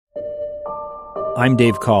I'm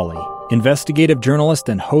Dave Cawley, investigative journalist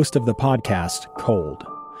and host of the podcast Cold.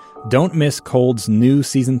 Don't miss Cold's new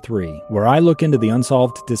Season 3, where I look into the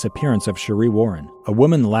unsolved disappearance of Cherie Warren, a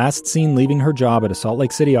woman last seen leaving her job at a Salt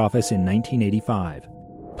Lake City office in 1985.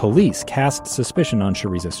 Police cast suspicion on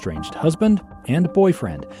Cherie's estranged husband and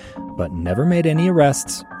boyfriend, but never made any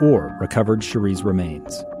arrests or recovered Cherie's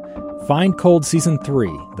remains. Find Cold Season 3,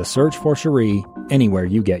 The Search for Cherie, anywhere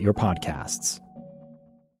you get your podcasts.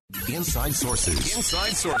 Inside Sources.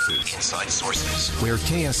 Inside Sources. Inside Sources. Where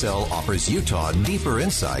KSL offers Utah deeper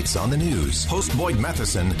insights on the news. Host Boyd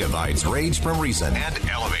Matheson divides rage from reason and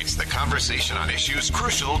elevates the conversation on issues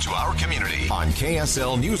crucial to our community. On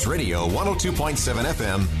KSL News Radio 102.7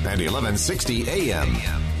 FM and 1160 AM.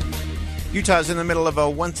 Utah's in the middle of a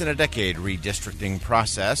once-in-a-decade redistricting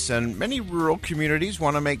process, and many rural communities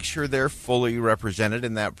want to make sure they're fully represented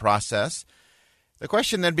in that process. The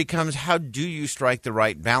question then becomes, how do you strike the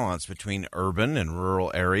right balance between urban and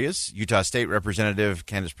rural areas? Utah State Representative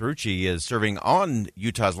Candice Pierucci is serving on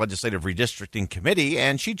Utah's Legislative Redistricting Committee,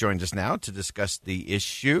 and she joins us now to discuss the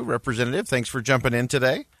issue. Representative, thanks for jumping in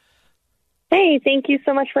today. Hey, thank you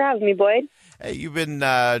so much for having me, Boyd. Hey, you've been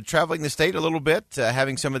traveling the state a little bit,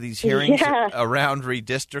 having some of these hearings around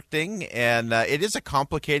redistricting, and it is a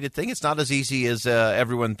complicated thing. It's not as easy as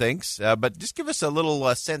everyone thinks, but just give us a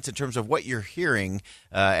little sense in terms of what you're hearing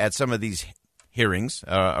at some of these hearings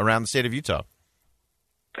around the state of Utah.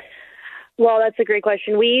 Well, that's a great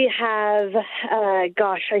question. We have,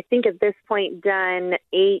 I think at this point done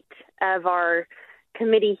 8 of our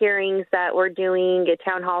committee hearings that we're doing at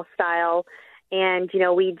town hall style. And,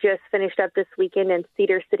 we just finished up this weekend in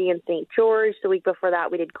Cedar City and St. George. The week before that,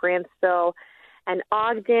 we did Grantsville and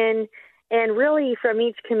Ogden. And really, from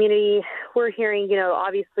each community, we're hearing,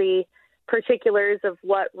 obviously, particulars of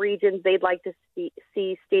what regions they'd like to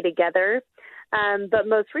see stay together. But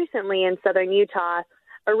most recently in southern Utah,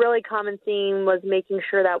 a really common theme was making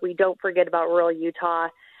sure that we don't forget about rural Utah,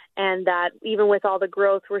 and that even with all the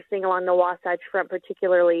growth we're seeing along the Wasatch Front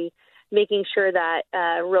particularly, making sure that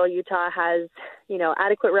rural Utah has,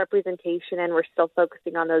 adequate representation, and we're still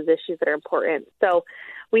focusing on those issues that are important. So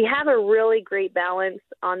we have a really great balance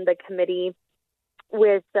on the committee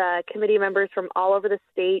with committee members from all over the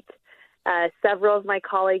state. Several of my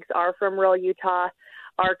colleagues are from rural Utah.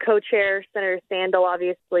 Our co-chair, Senator Sandel,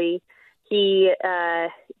 obviously, he,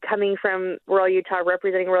 coming from rural Utah,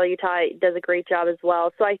 representing rural Utah, does a great job as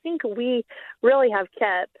well. So I think we really have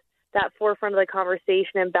kept that forefront of the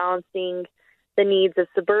conversation and balancing the needs of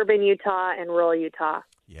suburban Utah and rural Utah.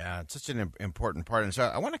 Yeah, it's such an important part. And so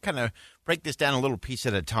I want to kind of break this down a little piece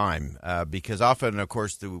at a time because often, of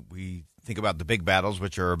course, we think about the big battles,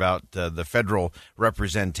 which are about the federal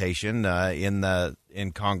representation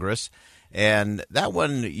in Congress. And that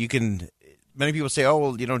one, many people say,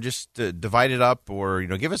 just divide it up or,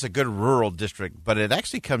 give us a good rural district. But it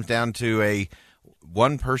actually comes down to a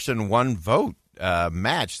one person, one vote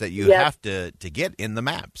match that you have to get in the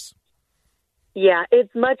maps. Yeah,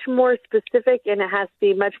 it's much more specific, and it has to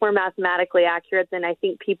be much more mathematically accurate than I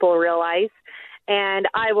think people realize. And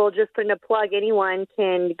I will just put in a plug. Anyone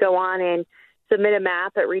can go on and submit a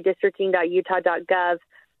map at redistricting.utah.gov.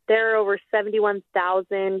 There are over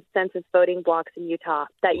 71,000 census voting blocks in Utah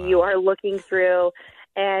that you are looking through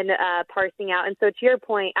and parsing out. And so to your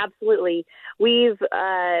point, absolutely. We've,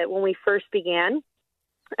 when we first began,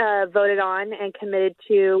 voted on and committed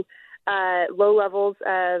to low levels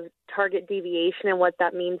of target deviation, and what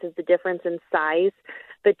that means is the difference in size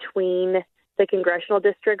between the congressional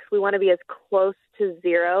districts. We want to be as close to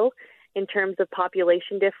zero in terms of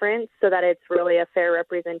population difference so that it's really a fair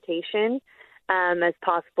representation as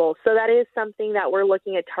possible. So that is something that we're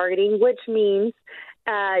looking at targeting, which means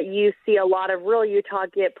you see a lot of rural Utah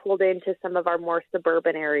get pulled into some of our more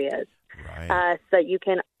suburban areas, so that you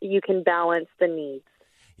can balance the needs.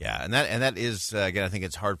 Yeah, and that is, again, I think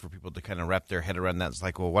it's hard for people to kind of wrap their head around that. It's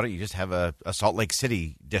like, well, why don't you just have a Salt Lake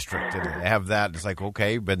City district and have that? It's like,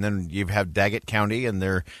 okay, but then you have Daggett County, and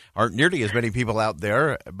there aren't nearly as many people out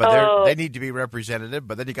there, but they need to be represented.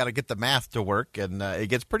 But then you got to get the math to work, and it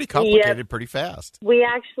gets pretty complicated pretty fast. We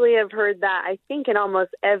actually have heard that, I think, in almost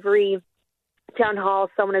every town hall,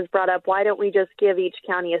 someone has brought up, why don't we just give each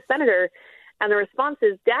county a senator? And the response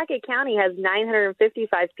is Daggett County has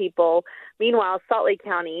 955 people. Meanwhile, Salt Lake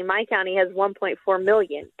County, my county, has 1.4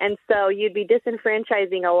 million. And so you'd be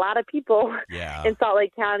disenfranchising a lot of people in Salt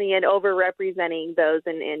Lake County and overrepresenting those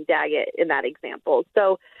in Daggett in that example.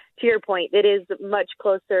 So to your point, it is much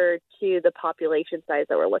closer to the population size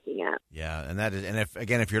that we're looking at. Yeah, and that is,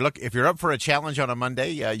 and if you're up for a challenge on a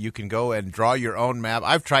Monday, you can go and draw your own map.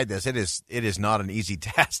 I've tried this. It is not an easy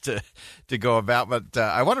task to go about, but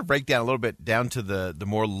I want to break down a little bit down to the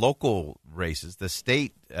more local races, the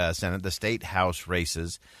state Senate, the state House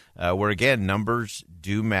races, where again numbers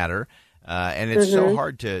do matter. And it's so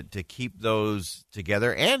hard to keep those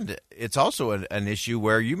together. And it's also an issue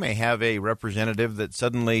where you may have a representative that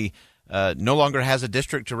suddenly no longer has a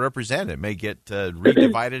district to represent. It may get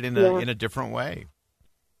redivided in a different way.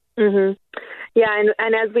 Mm-hmm. Yeah,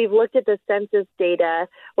 and as we've looked at the census data,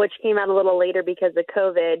 which came out a little later because of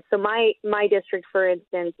COVID, so my district, for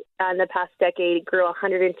instance, in the past decade grew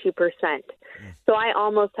 102%. So I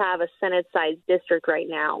almost have a Senate-sized district right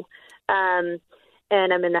now.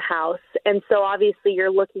 And I'm in the House. And so obviously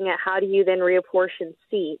you're looking at how do you then reapportion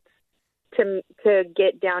seats to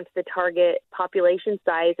get down to the target population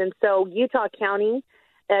size. And so Utah County,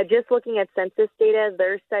 just looking at census data,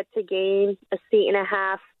 they're set to gain 1.5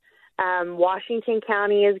 seats. Washington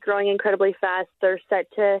County is growing incredibly fast. They're set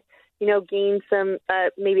to, gain some,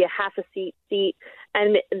 maybe 0.5 seat.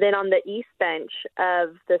 And then on the east bench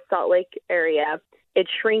of the Salt Lake area, it's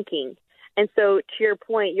shrinking. And so to your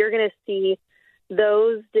point, you're going to see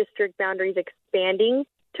those district boundaries expanding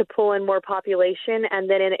to pull in more population. And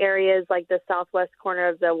then in areas like the southwest corner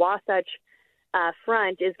of the Wasatch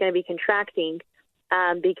Front is going to be contracting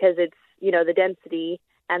because it's, the density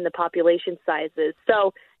and the population sizes.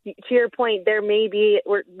 So to your point, there may be,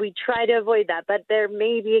 we try to avoid that, but there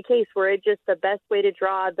may be a case where it's just the best way to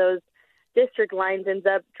draw those district lines ends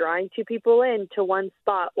up drawing two people into one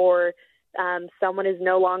spot, or someone is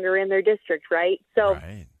no longer in their district, right? So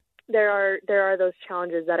right. There are those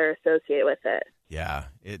challenges that are associated with it. Yeah.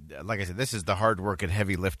 Like I said, this is the hard work and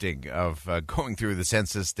heavy lifting of going through the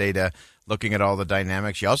census data, looking at all the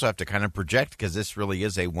dynamics. You also have to kind of project, because this really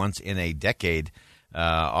is a once-in-a-decade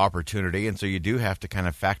opportunity. And so you do have to kind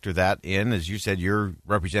of factor that in. As you said, you're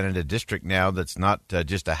representing a district now that's not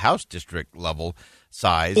just a House district level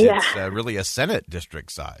size. Yeah. It's really a Senate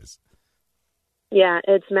district size. Yeah,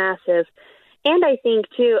 it's massive. And I think,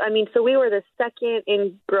 too, so we were the second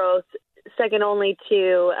in growth, second only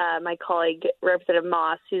to my colleague, Representative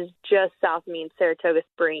Moss, who's just south of me in Saratoga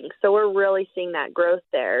Springs. So we're really seeing that growth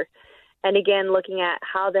there. And again, looking at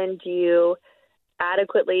how then do you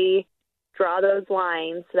adequately draw those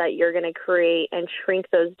lines so that you're going to create and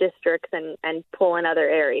shrink those districts and pull in other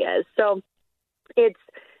areas. So it's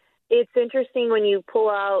interesting when you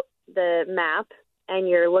pull out the map and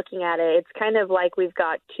you're looking at it. It's kind of like we've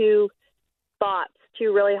got two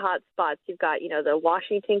really hot spots. You've got, the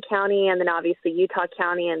Washington County, and then obviously Utah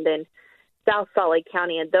County, and then South Salt Lake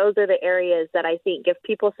County. And those are the areas that I think if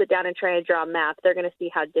people sit down and try to draw a map, they're going to see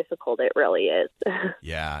how difficult it really is.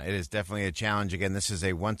 Yeah, it is definitely a challenge. Again, this is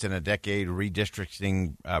a once-in-a-decade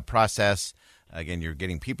redistricting process. Again, you're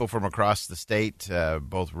getting people from across the state,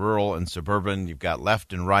 both rural and suburban. You've got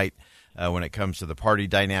left and right when it comes to the party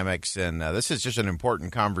dynamics. And this is just an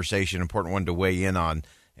important conversation, important one to weigh in on.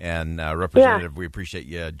 And Representative, we appreciate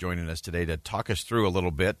you joining us today to talk us through a little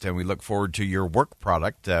bit, and we look forward to your work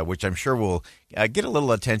product, which I'm sure will get a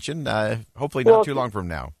little attention, hopefully not too long from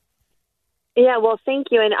now. Yeah, well, thank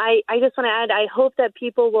you. And I just want to add, I hope that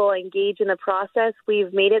people will engage in the process.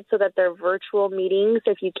 We've made it so that they're virtual meetings.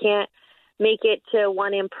 If you can't make it to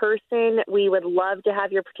one in person, we would love to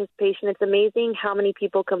have your participation. It's amazing how many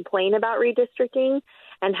people complain about redistricting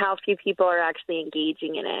and how few people are actually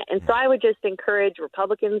engaging in it. And so I would just encourage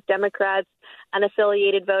Republicans, Democrats,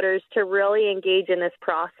 unaffiliated voters to really engage in this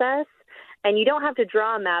process. And you don't have to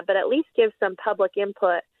draw a map, but at least give some public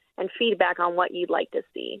input and feedback on what you'd like to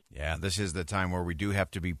see. Yeah, this is the time where we do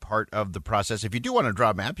have to be part of the process. If you do want to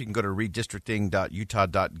draw a map, you can go to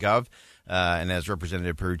redistricting.utah.gov. And as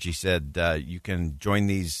Representative Pierucci said, you can join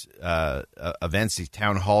these events, these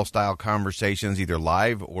town hall style conversations, either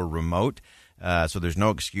live or remote. So there's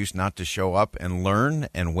no excuse not to show up and learn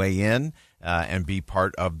and weigh in and be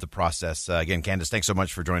part of the process. Again, Candace, thanks so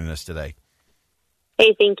much for joining us today.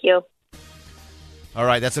 Hey, thank you. All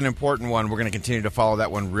right, that's an important one. We're going to continue to follow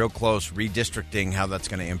that one real close, redistricting, how that's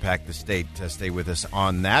going to impact the state. Stay with us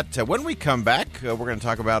on that. When we come back, we're going to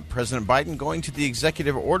talk about President Biden going to the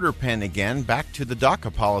executive order pen again, back to the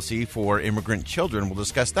DACA policy for immigrant children. We'll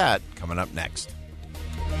discuss that coming up next.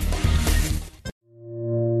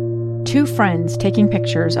 Two friends taking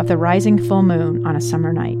pictures of the rising full moon on a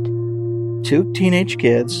summer night. Two teenage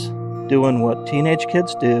kids doing what teenage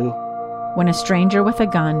kids do. When a stranger with a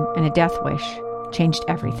gun and a death wish changed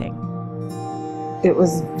everything. It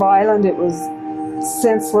was violent, it was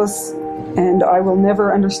senseless, and I will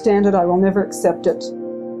never understand it, I will never accept it.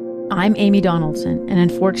 I'm Amy Donaldson, and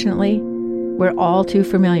unfortunately, we're all too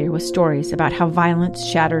familiar with stories about how violence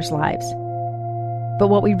shatters lives. But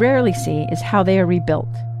what we rarely see is how they are rebuilt.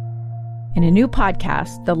 In a new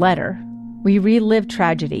podcast, The Letter, we relive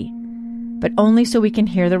tragedy, but only so we can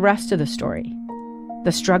hear the rest of the story.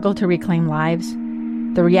 The struggle to reclaim lives,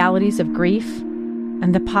 the realities of grief,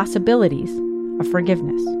 and the possibilities of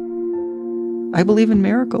forgiveness. I believe in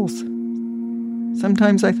miracles.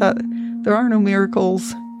 Sometimes I thought, there are no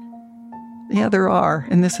miracles. Yeah, there are,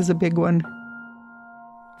 and this is a big one.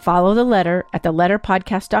 Follow The Letter at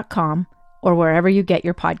theletterpodcast.com or wherever you get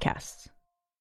your podcasts.